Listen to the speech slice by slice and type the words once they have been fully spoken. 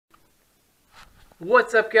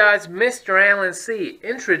What's up, guys? MrAlanC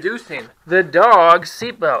introducing the dog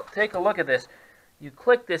seatbelt. Take a look at this. You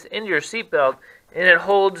click this into your seatbelt and it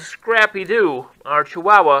holds Scrappy-Doo, our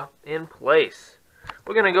Chihuahua, in place.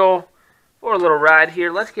 We're going to go for a little ride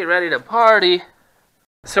here. Let's get ready to party.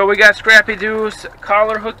 So we got Scrappy-Doo's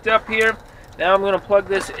collar hooked up here. Now I'm going to plug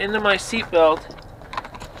this into my seatbelt.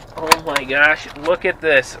 Oh my gosh, look at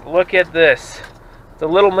this. Look at this. The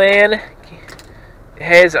little man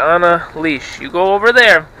has on a leash. You go over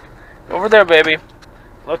there. Over there, baby.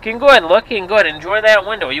 Looking good, looking good. Enjoy that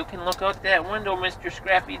window. You can look out that window, Mr.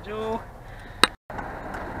 Scrappy-Doo.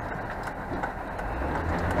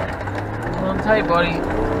 Hold on tight, buddy.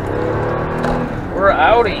 We're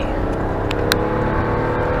outie.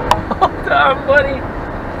 Hold on, buddy.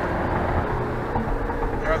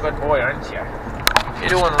 You're a good boy, aren't you? You're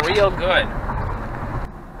doing real good.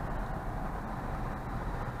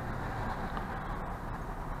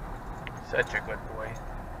 Such a good boy.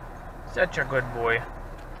 Such a good boy.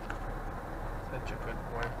 Such a good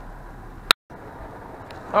boy.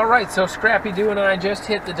 Alright, so Scrappy-Doo and I just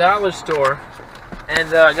hit the dollar store and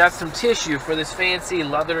got some tissue for this fancy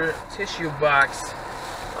leather tissue box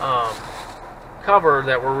cover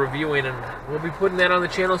that we're reviewing, and we'll be putting that on the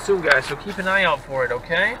channel soon, guys, so keep an eye out for it,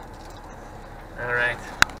 okay? Alright.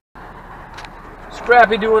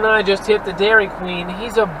 Scrappy-Doo and I just hit the Dairy Queen.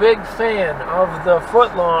 He's a big fan of the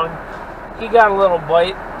footlong. He got a little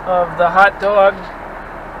bite of the hot dog,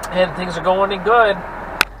 and things are going good.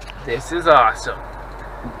 This is awesome.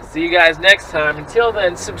 See you guys next time. Until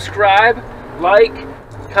then, subscribe, like,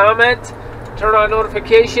 comment, turn on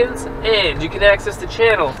notifications, and you can access the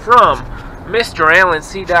channel from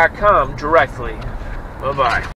MrAlanC.com directly. Bye-bye.